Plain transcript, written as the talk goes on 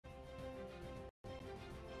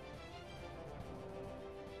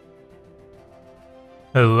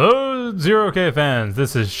Hello, 0K fans.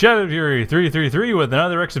 This is Shadow Fury 333 with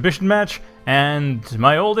another exhibition match, and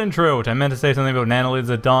my old intro, which I meant to say something about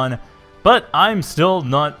Nanolids at Dawn, but I'm still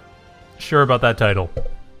not sure about that title.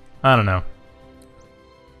 I don't know.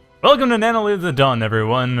 Welcome to Nanolids at Dawn,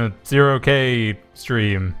 everyone. 0K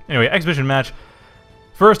stream. Anyway, exhibition match.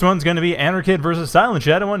 First one's going to be Anarchid versus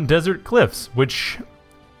SilentShadow on Desert Cliffs, which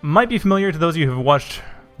might be familiar to those of you who have watched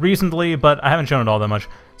recently, but I haven't shown it all that much.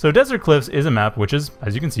 So Desert Cliffs is a map which is,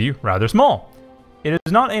 as you can see, rather small. It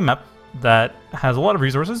is not a map that has a lot of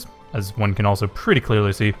resources, as one can also pretty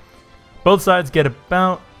clearly see. Both sides get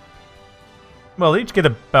about, well, they each get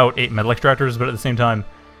about 8 metal extractors, but at the same time,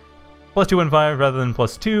 +2 and 5 rather than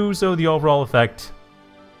 +2, so the overall effect,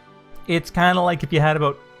 it's kind of like if you had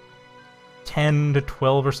about 10 to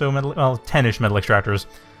 12 or so metal, well, 10-ish metal extractors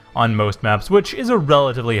on most maps, which is a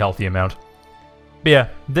relatively healthy amount. But yeah,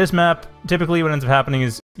 this map, typically what ends up happening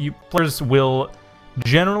is players will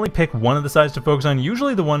generally pick one of the sides to focus on,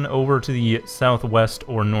 usually the one over to the southwest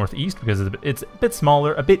or northeast, because it's a bit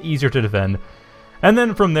smaller, a bit easier to defend. And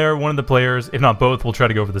then from there, one of the players, if not both, will try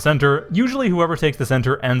to go for the center. Usually whoever takes the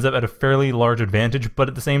center ends up at a fairly large advantage, but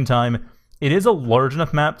at the same time, it is a large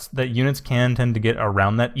enough map that units can tend to get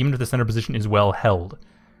around that, even if the center position is well held.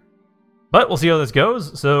 But we'll see how this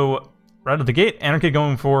goes. So right out the gate, Anarchid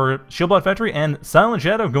going for Shieldbot Factory, and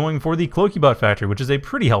SilentShadow going for the Cloaky Bot Factory, which is a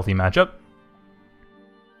pretty healthy matchup.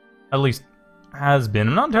 At least has been.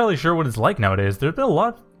 I'm not entirely sure what it's like nowadays. There have been a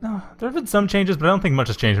lot. There have been some changes, but I don't think much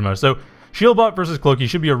has changed much. So Shieldbot versus Cloaky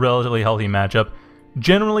should be a relatively healthy matchup.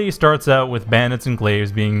 Generally starts out with Bandits and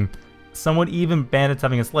Glaives being somewhat even, Bandits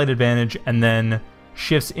having a slight advantage, and then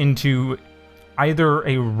shifts into either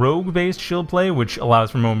a rogue-based shield play, which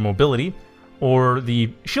allows for more mobility, or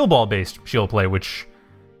the shield ball-based shield play, which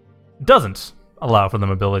doesn't allow for the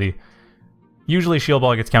mobility. Usually shield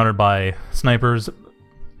ball gets countered by snipers.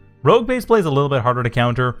 Rogue-based play is a little bit harder to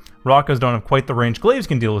counter. Rockos don't have quite the range. Glaives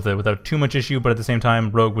can deal with it without too much issue, but at the same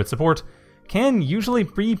time, Rogue with support can usually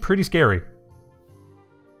be pretty scary.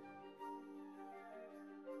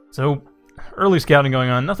 So, early scouting going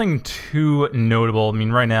on, nothing too notable. I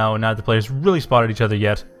mean, right now, neither the players really spotted each other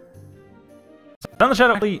yet.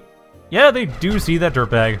 SilentShadow, yeah, they do see that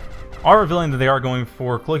dirtbag. Are revealing that they are going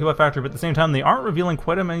for Cloaky Bot Factory, but at the same time, they aren't revealing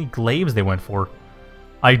quite how many glaives they went for.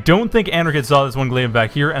 I don't think Anarchid saw this one glaive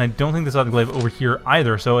back here, and I don't think they saw the glaive over here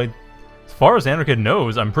either, so as far as Anarchid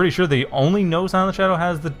knows, I'm pretty sure they only know SilentShadow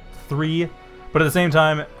has the 3, but at the same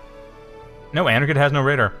time, no, Anarchid has no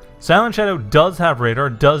radar. SilentShadow does have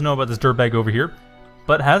radar, does know about this dirtbag over here,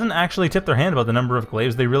 but hasn't actually tipped their hand about the number of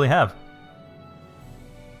glaives they really have.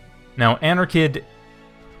 Now, Anarchid,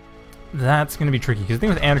 that's going to be tricky, because the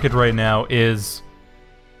thing with Anarchid right now is,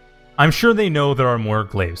 I'm sure they know there are more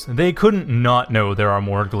glaives. They couldn't not know there are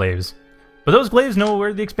more glaives. But those glaives know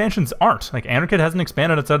where the expansions aren't. Like, Anarchid hasn't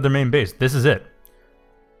expanded outside their main base. This is it.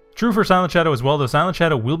 True for SilentShadow as well, though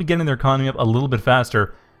SilentShadow will be getting their economy up a little bit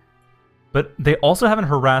faster. But they also haven't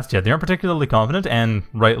harassed yet. They aren't particularly confident, and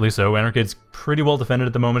rightly so. Anarchid's pretty well defended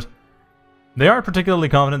at the moment. They aren't particularly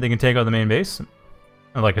confident they can take out the main base.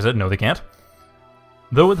 And like I said, no they can't.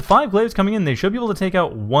 Though with the 5 glaives coming in, they should be able to take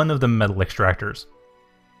out one of the metal extractors.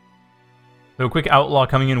 Though a quick outlaw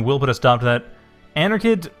coming in will put a stop to that.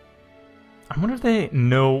 Anarchid, I wonder if they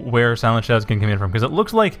know where SilentShadow's going to come in from, because it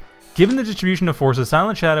looks like, given the distribution of forces,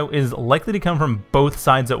 SilentShadow is likely to come from both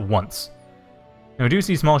sides at once. Now, I do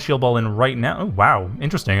see small shield ball in right now. Oh, wow,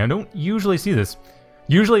 interesting. I don't usually see this.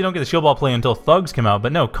 Usually you don't get the shield ball play until thugs come out,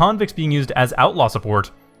 but no, convicts being used as outlaw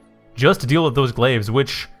support just to deal with those glaives,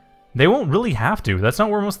 which they won't really have to. That's not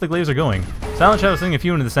where most of the glaives are going. SilentShadow's sending a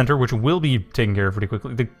few into the center, which will be taken care of pretty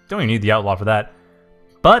quickly. They don't even need the outlaw for that.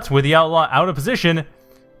 But with the outlaw out of position...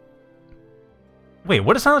 Wait,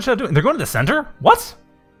 what is SilentShadow doing? They're going to the center? What?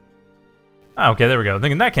 Ah, okay, there we go. I'm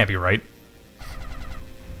thinking that can't be right.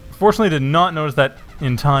 Fortunately, did not notice that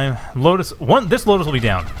in time. Lotus... This Lotus will be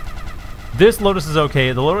down. This Lotus is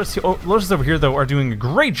okay. The Lotuses over here, though, are doing a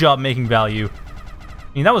great job making value.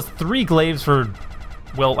 I mean, that was 3 glaives for...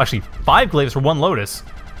 Well, actually, 5 glaives for 1 Lotus.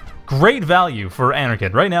 Great value for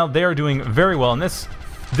Anarchid. Right now, they are doing very well. And this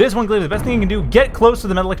one glaive, the best thing you can do, get close to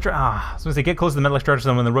the metal extractor. I was going to say, get close to the metal extractor,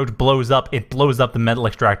 so when the roach blows up, it blows up the metal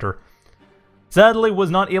extractor. Sadly,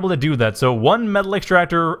 was not able to do that. So 1 metal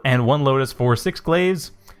extractor and 1 Lotus for 6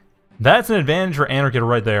 glaives. That's an advantage for Anarchid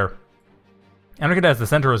right there. Anarchid has the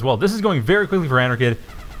center as well. This is going very quickly for Anarchid.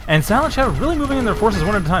 And SilentShadow really moving in their forces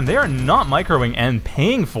one at a time. They are not microing and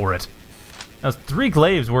paying for it. Those 3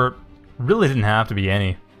 glaives were really didn't have to be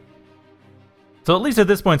any. So at least at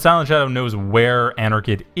this point, SilentShadow knows where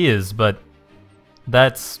Anarchid is, but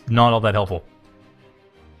that's not all that helpful.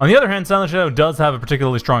 On the other hand, SilentShadow does have a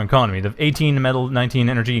particularly strong economy. The 18 metal, 19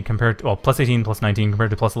 energy compared to, well, plus 18, plus 19 compared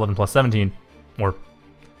to plus 11, plus 17. Or,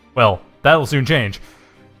 well, that'll soon change.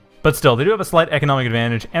 But still, they do have a slight economic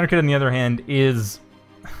advantage. Anarchid, on the other hand, is...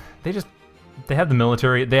 They have the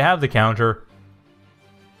military, they have the counter.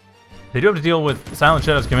 They do have to deal with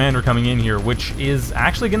SilentShadow's commander coming in here, which is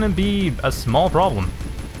actually going to be a small problem.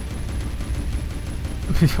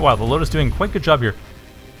 Wow, the Lotus doing quite a good job here.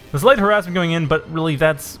 There's light harassment going in, but really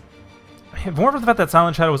that's... More for the fact that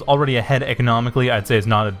SilentShadow is already ahead economically, I'd say is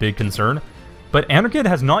not a big concern. But Anarchid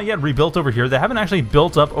has not yet rebuilt over here. They haven't actually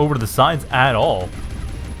built up over to the sides at all.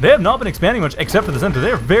 They have not been expanding much except for the center.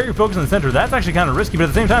 They're very focused on the center. That's actually kind of risky, but at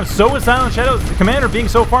the same time, so is SilentShadow's commander being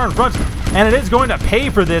so far in front, and it is going to pay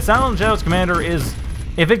for this. SilentShadow's commander is,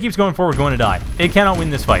 if it keeps going forward, going to die. It cannot win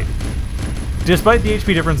this fight. Despite the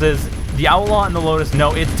HP differences, the Outlaw and the Lotus,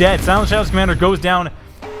 no, it's dead. SilentShadow's commander goes down,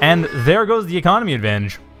 and there goes the economy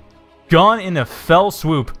advantage. Gone in a fell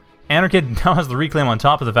swoop. Anarchid now has the reclaim on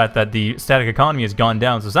top of the fact that the static economy has gone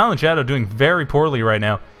down, so SilentShadow doing very poorly right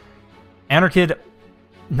now. Anarchid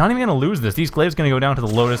not even going to lose this. These glaives going to go down to the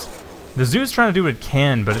Lotus. The Zoo's trying to do what it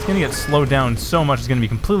can, but it's going to get slowed down so much it's going to be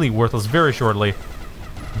completely worthless very shortly.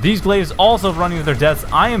 These glaives also running with their deaths.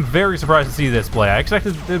 I am very surprised to see this play. I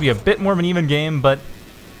expected there to be a bit more of an even game, but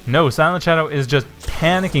no, SilentShadow is just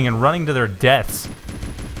panicking and running to their deaths.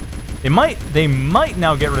 They might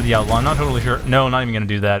now get rid of the Outlaw. I'm not totally sure. No, not even going to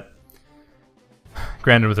do that.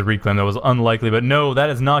 Granted, with a reclaim, that was unlikely, but no, that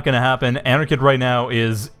is not going to happen. Anarchid right now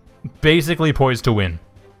is basically poised to win.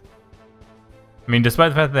 I mean, despite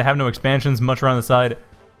the fact that they have no expansions much around the side,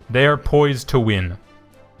 they are poised to win.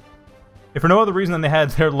 If for no other reason than they had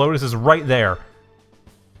their Lotuses right there.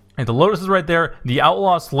 If the Lotus is right there, the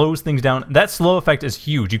Outlaw slows things down. That slow effect is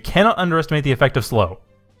huge. You cannot underestimate the effect of slow.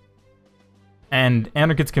 And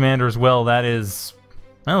Anarchid's commander as well, that is...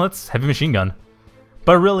 Well, that's heavy machine gun.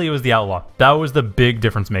 But really, it was the Outlaw. That was the big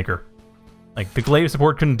difference maker. Like, the glaive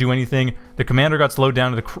support couldn't do anything. The commander got slowed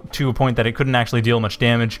down to a point that it couldn't actually deal much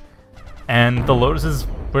damage. And the Lotuses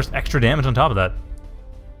pushed extra damage on top of that.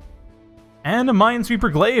 And a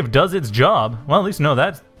Minesweeper glaive does its job. Well, at least no,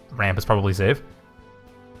 that ramp is probably safe.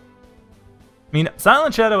 I mean,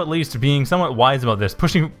 SilentShadow at least being somewhat wise about this,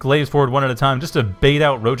 pushing glaives forward one at a time just to bait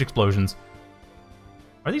out roach explosions.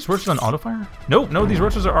 Are these roaches on auto fire? Nope, no, these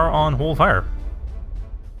roaches are on whole fire.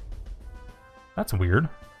 That's weird.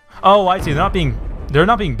 Oh, I see. They're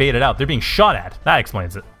not being baited out. They're being shot at. That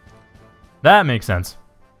explains it. That makes sense.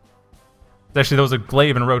 Actually, there was a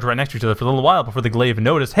glaive and a roach right next to each other for a little while before the glaive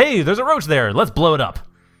noticed, hey, there's a roach there. Let's blow it up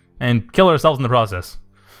and kill ourselves in the process.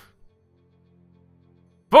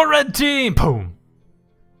 For red team, boom.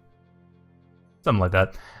 Something like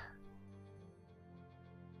that.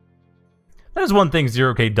 That is one thing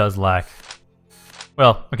 0K does lack.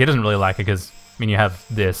 Well, okay, it doesn't really lack it because, I mean, you have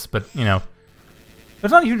this, but, you know,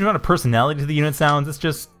 there's not a huge amount of personality to the unit sounds. It's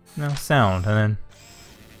just, you know, sound. And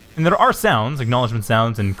there are sounds, acknowledgement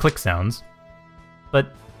sounds and click sounds, but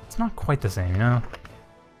it's not quite the same, you know?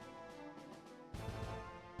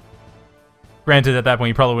 Granted, at that point,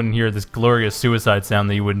 you probably wouldn't hear this glorious suicide sound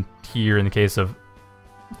that you would hear in the case of...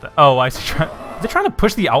 Oh, I see. They're trying to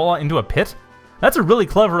push the Outlaw into a pit? That's a really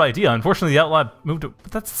clever idea. Unfortunately, the Outlaw moved to...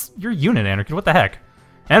 But that's your unit, Anarchid. What the heck?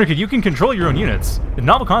 Anarchid, you can control your own units. A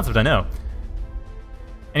novel concept, I know.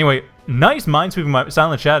 Anyway, nice minesweeping by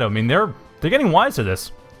SilentShadow. I mean, they're getting wise to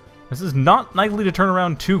this. This is not likely to turn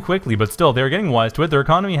around too quickly, but still, they're getting wise to it. Their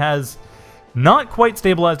economy has not quite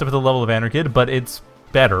stabilized up to the level of Anarchid, but it's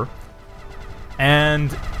better.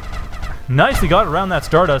 And nicely got around that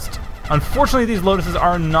Stardust. Unfortunately, these Lotuses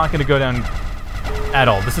are not going to go down at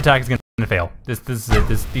all. This attack is going to fail.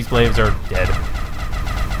 These glaives are dead.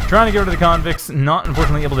 Trying to get rid of the convicts, not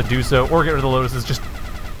unfortunately able to do so, or get rid of the Lotuses, just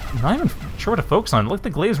not even sure what to focus on. Look, the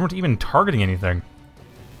glaives weren't even targeting anything.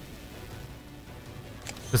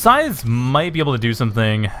 The Scythes might be able to do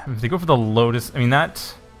something. If they go for the Lotus, I mean,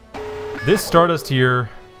 this Stardust here,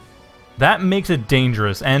 that makes it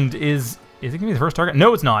dangerous, and is it going to be the first target?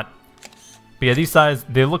 No, it's not. But yeah, these Scythes,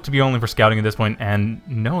 they look to be only for scouting at this point, and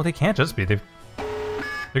no, they can't just be. They're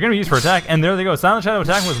going to be used for attack, and there they go. SilentShadow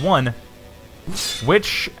attacking with one,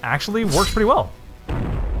 which actually works pretty well.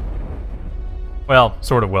 Well,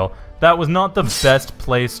 sort of well. That was not the best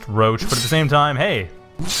placed roach, but at the same time, hey,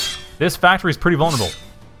 this factory is pretty vulnerable.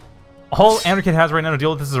 All Anarchid has right now to deal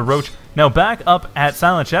with this is a roach. Now back up at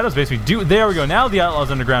SilentShadow's base, there we go. Now the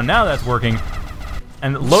Outlaw's underground. Now that's working.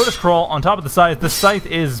 And Lotus Crawl on top of the Scythe. The Scythe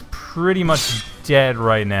is pretty much dead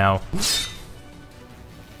right now.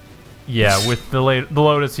 Yeah, with the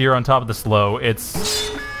Lotus here on top of the slow,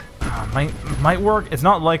 it's might work. It's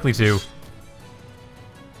not likely to.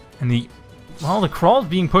 And well, the crawl's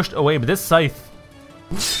being pushed away, but this scythe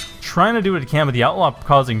trying to do what it can, but the outlaw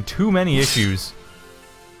causing too many issues.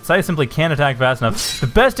 Scythe simply can't attack fast enough. The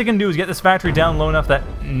best it can do is get this factory down low enough that,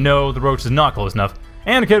 no, the roach is not close enough.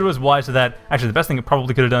 Anarchid was wise to that. Actually, the best thing it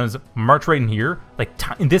probably could have done is march right in here, like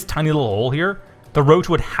in this tiny little hole here. The roach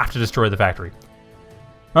would have to destroy the factory.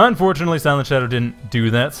 Unfortunately, SilentShadow didn't do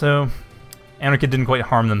that, so Anarchid didn't quite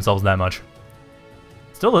harm themselves that much.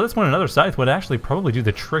 Still, at this point, another scythe would actually probably do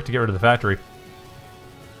the trick to get rid of the factory.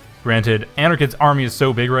 Granted, Anarchid's army is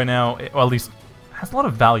so big right now, well, at least has a lot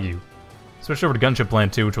of value. Switched over to Gunship Plan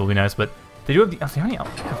too, which will be nice, but they do have they only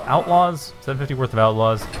have outlaws, 750 worth of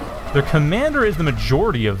outlaws. Their commander is the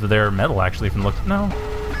majority of their metal, actually, from the look. No.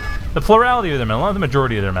 The plurality of their metal, not the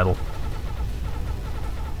majority of their metal.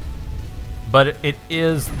 But it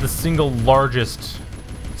is the single largest,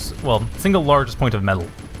 well, single largest point of metal.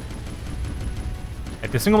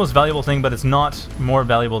 Like the single most valuable thing, but it's not more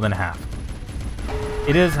valuable than half.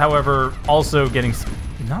 It is, however, also getting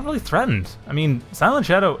not really threatened. I mean,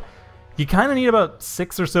 SilentShadow, you kind of need about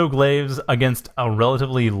 6 or so glaives against a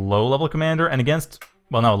relatively low-level commander, and against,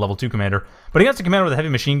 well, not a level 2 commander, but against a commander with a heavy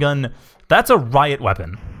machine gun, that's a riot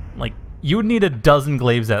weapon. Like, you would need a dozen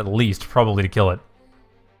glaives at least, probably, to kill it.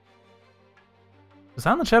 Does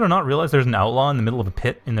SilentShadow not realize there's an outlaw in the middle of a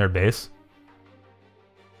pit in their base?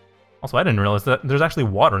 Also, I didn't realize that there's actually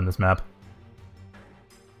water in this map.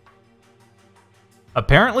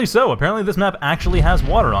 Apparently so. Apparently this map actually has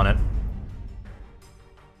water on it.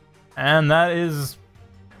 And that is...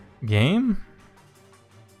 game?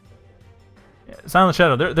 Yeah,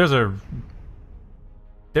 SilentShadow,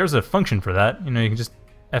 there's a function for that. You know, you can just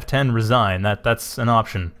F10 resign. That's an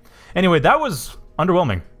option. Anyway, that was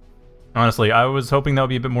underwhelming. Honestly, I was hoping that would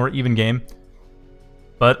be a bit more even game.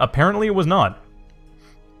 But apparently it was not.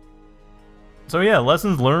 So yeah,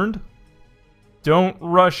 lessons learned. Don't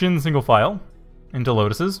rush in single file into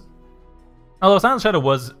Lotuses. Although SilentShadow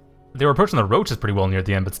was... they were approaching the roaches pretty well near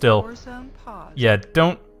the end, but still... yeah,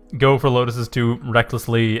 don't go for Lotuses too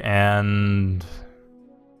recklessly, and...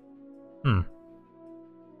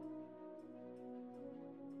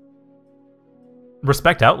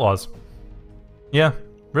 respect outlaws. Yeah,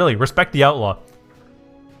 really, respect the outlaw.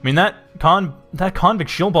 I mean, that convict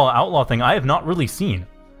shield ball outlaw thing I have not really seen.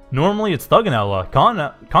 Normally it's thug and outlaw.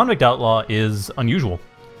 Convict outlaw is unusual.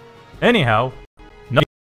 Anyhow...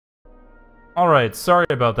 alright, sorry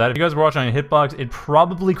about that. If you guys were watching on a hitbox, it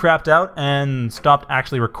probably crapped out and stopped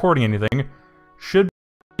actually recording anything. Should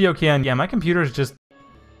be okay, and yeah, my computer is just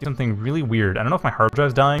something really weird. I don't know if my hard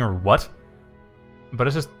drive's dying or what, but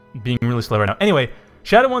it's just being really slow right now. Anyway,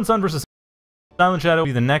 Shadow One Sun versus SilentShadow will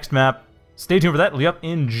be the next map. Stay tuned for that. It'll be up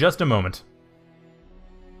in just a moment.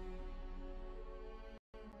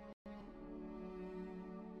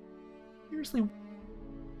 Seriously?